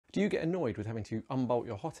Do you get annoyed with having to unbolt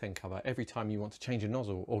your hot end cover every time you want to change a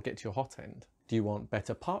nozzle or get to your hot end? Do you want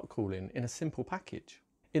better part cooling in a simple package?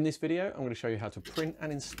 In this video, I'm going to show you how to print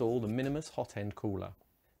and install the Minimus Hotend Cooler.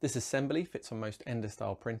 This assembly fits on most Ender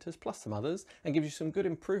style printers plus some others and gives you some good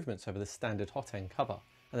improvements over the standard hot end cover.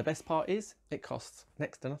 And the best part is, it costs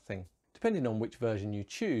next to nothing. Depending on which version you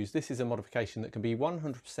choose, this is a modification that can be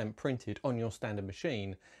 100% printed on your standard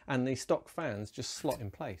machine, and the stock fans just slot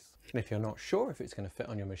in place. And if you're not sure if it's going to fit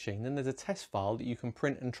on your machine, then there's a test file that you can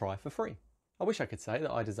print and try for free. I wish I could say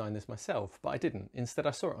that I designed this myself, but I didn't. Instead,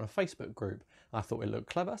 I saw it on a Facebook group. I thought it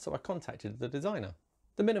looked clever, so I contacted the designer.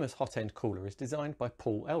 The Minimus Hotend Cooler is designed by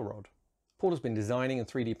Paul Elrod. Paul has been designing and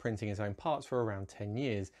 3D printing his own parts for around 10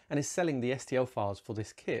 years and is selling the STL files for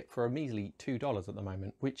this kit for a measly $2 at the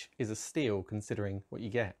moment, which is a steal considering what you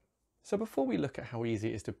get. So before we look at how easy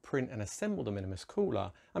it is to print and assemble the Minimus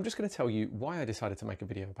Cooler, I'm just going to tell you why I decided to make a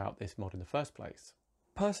video about this mod in the first place.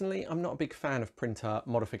 Personally, I'm not a big fan of printer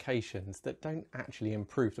modifications that don't actually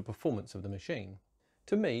improve the performance of the machine.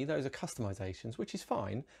 To me, those are customizations, which is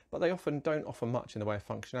fine, but they often don't offer much in the way of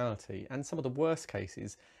functionality, and some of the worst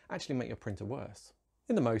cases actually make your printer worse.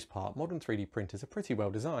 In the most part, modern 3D printers are pretty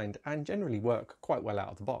well designed and generally work quite well out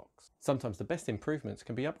of the box. Sometimes the best improvements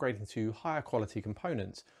can be upgrading to higher quality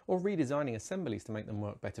components or redesigning assemblies to make them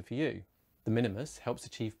work better for you. The Minimus helps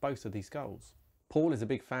achieve both of these goals. Paul is a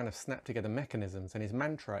big fan of snap-together mechanisms and his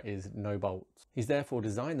mantra is no bolts. He's therefore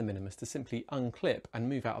designed the Minimus to simply unclip and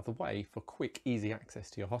move out of the way for quick, easy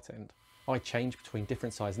access to your hot end. I change between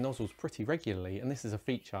different size nozzles pretty regularly, and this is a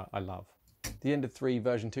feature I love. The Ender 3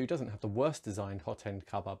 version 2 doesn't have the worst designed hot end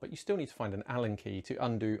cover, but you still need to find an Allen key to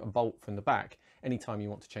undo a bolt from the back anytime you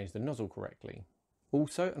want to change the nozzle correctly.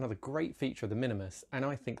 Also, another great feature of the Minimus, and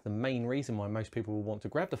I think the main reason why most people will want to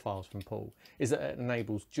grab the files from Paul, is that it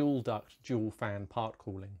enables dual duct, dual fan part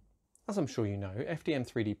cooling. As I'm sure you know, FDM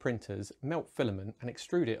 3D printers melt filament and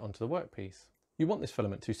extrude it onto the workpiece. You want this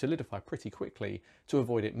filament to solidify pretty quickly to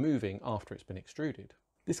avoid it moving after it's been extruded.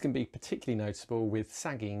 This can be particularly noticeable with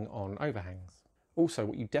sagging on overhangs. Also,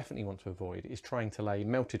 what you definitely want to avoid is trying to lay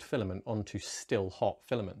melted filament onto still hot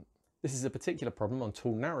filament. This is a particular problem on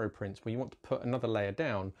tall narrow prints where you want to put another layer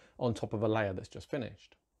down on top of a layer that's just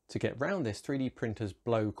finished. To get round this, 3D printers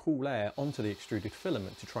blow cool air onto the extruded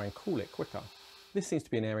filament to try and cool it quicker. This seems to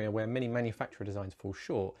be an area where many manufacturer designs fall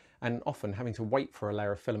short, and often having to wait for a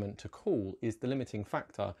layer of filament to cool is the limiting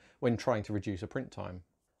factor when trying to reduce a print time.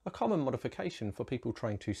 A common modification for people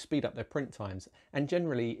trying to speed up their print times and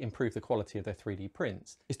generally improve the quality of their 3D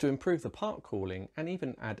prints is to improve the part cooling and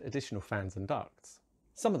even add additional fans and ducts.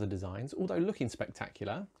 Some of the designs, although looking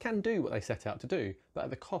spectacular, can do what they set out to do, but at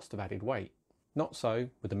the cost of added weight. Not so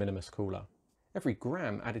with the Minimus Cooler. Every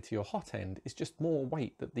gram added to your hot end is just more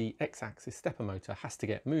weight that the X-axis stepper motor has to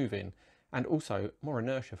get moving, and also more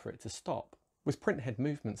inertia for it to stop. With print head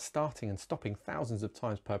movements starting and stopping thousands of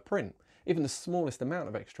times per print, even the smallest amount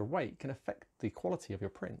of extra weight can affect the quality of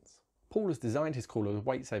your prints. Paul has designed his cooler with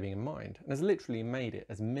weight saving in mind, and has literally made it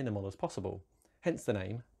as minimal as possible, hence the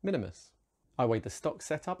name Minimus. I weighed the stock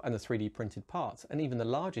setup and the 3D printed parts, and even the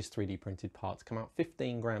largest 3D printed parts come out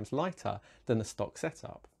 15 grams lighter than the stock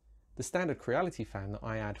setup. The standard Creality fan that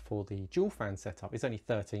I add for the dual fan setup is only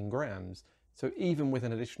 13 grams, so even with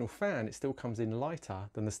an additional fan it still comes in lighter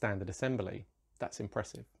than the standard assembly. That's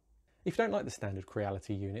impressive. If you don't like the standard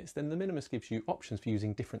Creality units, then the Minimus gives you options for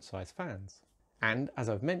using different size fans. And as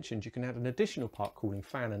I've mentioned, you can add an additional part cooling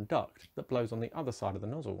fan and duct that blows on the other side of the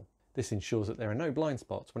nozzle. This ensures that there are no blind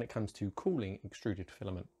spots when it comes to cooling extruded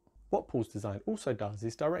filament. What Paul's design also does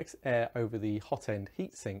is directs air over the hot end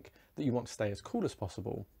heatsink that you want to stay as cool as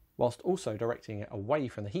possible, whilst also directing it away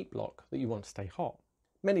from the heat block that you want to stay hot.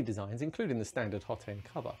 Many designs, including the standard hot end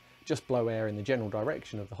cover, just blow air in the general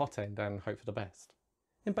direction of the hot end and hope for the best.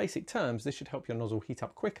 In basic terms, this should help your nozzle heat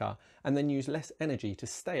up quicker and then use less energy to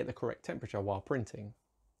stay at the correct temperature while printing.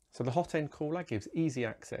 So the hot end cooler gives easy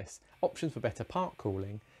access, options for better part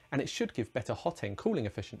cooling, and it should give better hot end cooling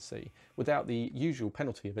efficiency without the usual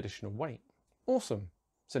penalty of additional weight. Awesome!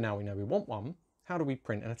 So now we know we want one, how do we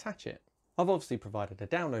print and attach it? I've obviously provided a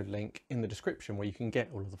download link in the description where you can get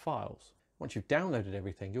all of the files. Once you've downloaded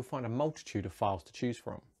everything, you'll find a multitude of files to choose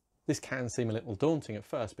from. This can seem a little daunting at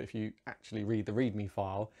first, but if you actually read the README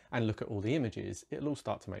file and look at all the images, it'll all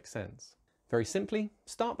start to make sense. Very simply,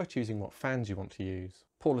 start by choosing what fans you want to use.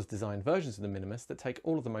 Paul has designed versions of the Minimus that take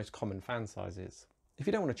all of the most common fan sizes. If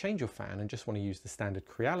you don't want to change your fan and just want to use the standard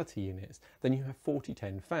Creality units, then you have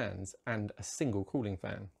 4010 fans and a single cooling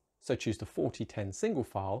fan. So choose the 4010 single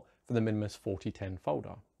file for the Minimus 4010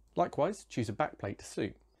 folder. Likewise, choose a backplate to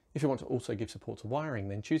suit. If you want to also give support to wiring,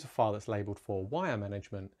 then choose a file that's labelled for wire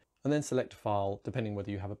management and then select a file depending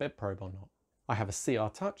whether you have a bed probe or not. I have a CR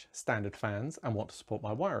Touch, standard fans, and want to support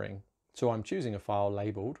my wiring, so I'm choosing a file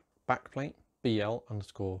labelled backplate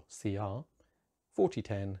BL_CR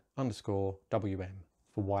 4010_WM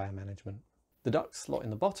for wire management. The ducts slot in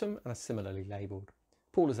the bottom and are similarly labelled.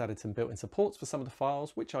 Paul has added some built-in supports for some of the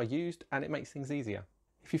files, which I used, and it makes things easier.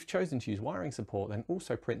 If you've chosen to use wiring support, then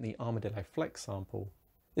also print the Armadillo Flex sample.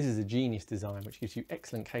 This is a genius design which gives you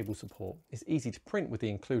excellent cable support, is easy to print with the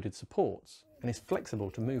included supports, and is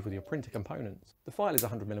flexible to move with your printer components. The file is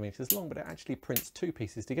 100mm long, but it actually prints two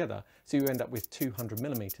pieces together, so you end up with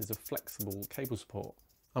 200mm of flexible cable support.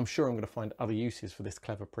 I'm sure I'm going to find other uses for this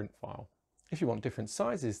clever print file. If you want different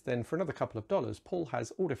sizes, then for another couple of dollars, Paul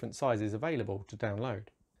has all different sizes available to download.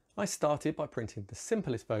 I started by printing the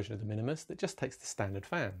simplest version of the Minimus that just takes the standard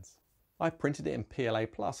fans. I printed it in PLA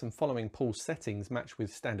Plus, and following Paul's settings matched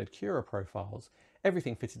with standard Cura profiles,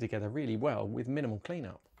 everything fitted together really well with minimal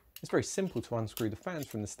cleanup. It's very simple to unscrew the fans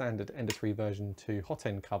from the standard Ender 3 version 2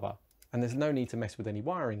 Hotend cover, and there's no need to mess with any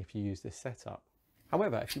wiring if you use this setup.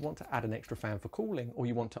 However, if you want to add an extra fan for cooling, or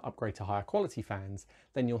you want to upgrade to higher quality fans,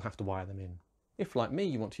 then you'll have to wire them in. If, like me,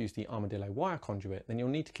 you want to use the Armadillo wire conduit, then you'll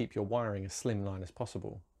need to keep your wiring as slimline as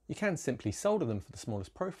possible. You can simply solder them for the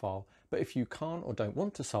smallest profile, but if you can't or don't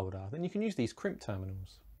want to solder, then you can use these Crimp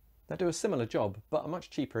terminals. They do a similar job, but are much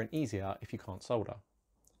cheaper and easier if you can't solder.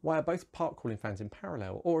 Wire both part cooling fans in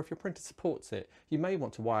parallel, or if your printer supports it, you may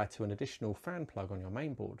want to wire to an additional fan plug on your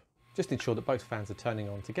mainboard. Just ensure that both fans are turning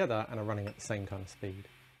on together and are running at the same kind of speed.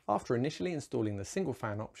 After initially installing the single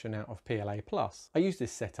fan option out of PLA Plus, I used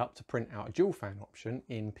this setup to print out a dual fan option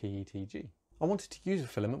in PETG. I wanted to use a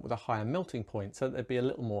filament with a higher melting point so that there'd be a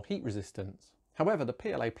little more heat resistance. However, the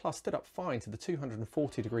PLA Plus stood up fine to the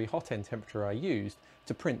 240-degree hot end temperature I used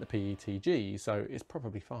to print the PETG, so it's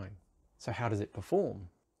probably fine. So how does it perform?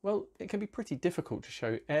 Well, it can be pretty difficult to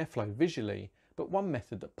show airflow visually, but one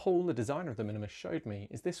method that Paul, the designer of the Minimus, showed me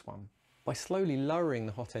is this one. By slowly lowering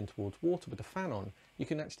the hot end towards water with the fan on, you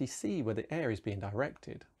can actually see where the air is being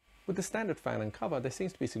directed. With the standard fan and cover, there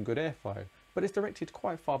seems to be some good airflow, but it's directed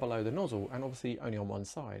quite far below the nozzle and obviously only on one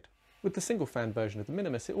side. With the single fan version of the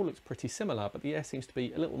Minimus, it all looks pretty similar, but the air seems to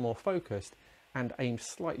be a little more focused and aimed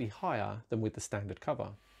slightly higher than with the standard cover.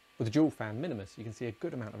 With the dual fan Minimus, you can see a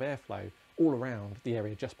good amount of airflow all around the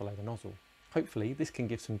area just below the nozzle. Hopefully this can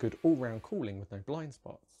give some good all-round cooling with no blind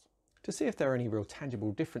spots. To see if there are any real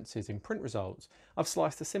tangible differences in print results, I've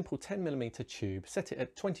sliced a simple 10mm tube, set it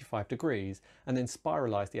at 25 degrees and then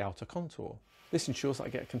spiralised the outer contour. This ensures that I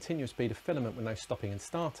get a continuous speed of filament with no stopping and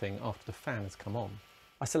starting after the fan has come on.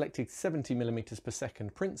 I selected 70mm per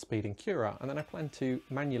second print speed in Cura, and then I plan to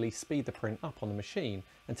manually speed the print up on the machine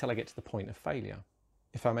until I get to the point of failure.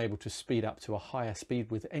 If I'm able to speed up to a higher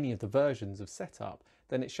speed with any of the versions of setup,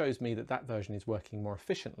 then it shows me that that version is working more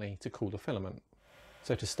efficiently to cool the filament.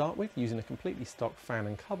 So to start with, using a completely stock fan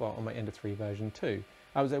and cover on my Ender 3 version 2,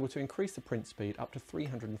 I was able to increase the print speed up to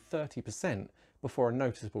 330% before a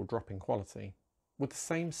noticeable drop in quality. With the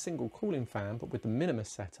same single cooling fan, but with the Minimus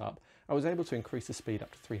setup, I was able to increase the speed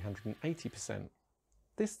up to 380%.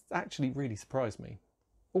 This actually really surprised me.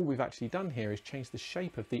 All we've actually done here is change the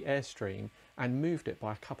shape of the airstream and moved it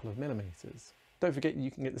by a couple of millimeters. Don't forget you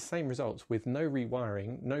can get the same results with no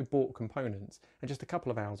rewiring, no bought components, and just a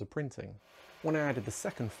couple of hours of printing. When I added the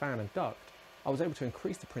second fan and duct, I was able to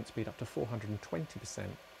increase the print speed up to 420%.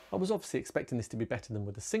 I was obviously expecting this to be better than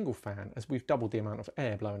with a single fan, as we've doubled the amount of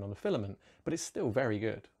air blowing on the filament, but it's still very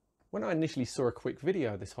good. When I initially saw a quick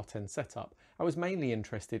video of this hot end setup, I was mainly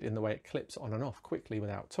interested in the way it clips on and off quickly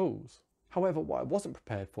without tools. However, what I wasn't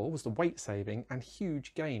prepared for was the weight saving and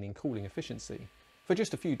huge gain in cooling efficiency. For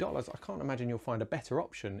just a few dollars, I can't imagine you'll find a better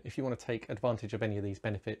option if you want to take advantage of any of these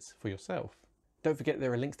benefits for yourself. Don't forget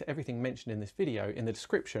there are links to everything mentioned in this video in the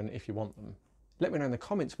description if you want them. Let me know in the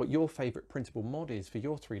comments what your favourite printable mod is for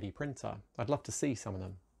your 3D printer. I'd love to see some of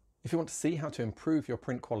them. If you want to see how to improve your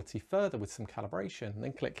print quality further with some calibration,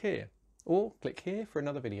 then click here. Or click here for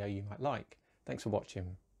another video you might like. Thanks for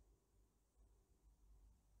watching.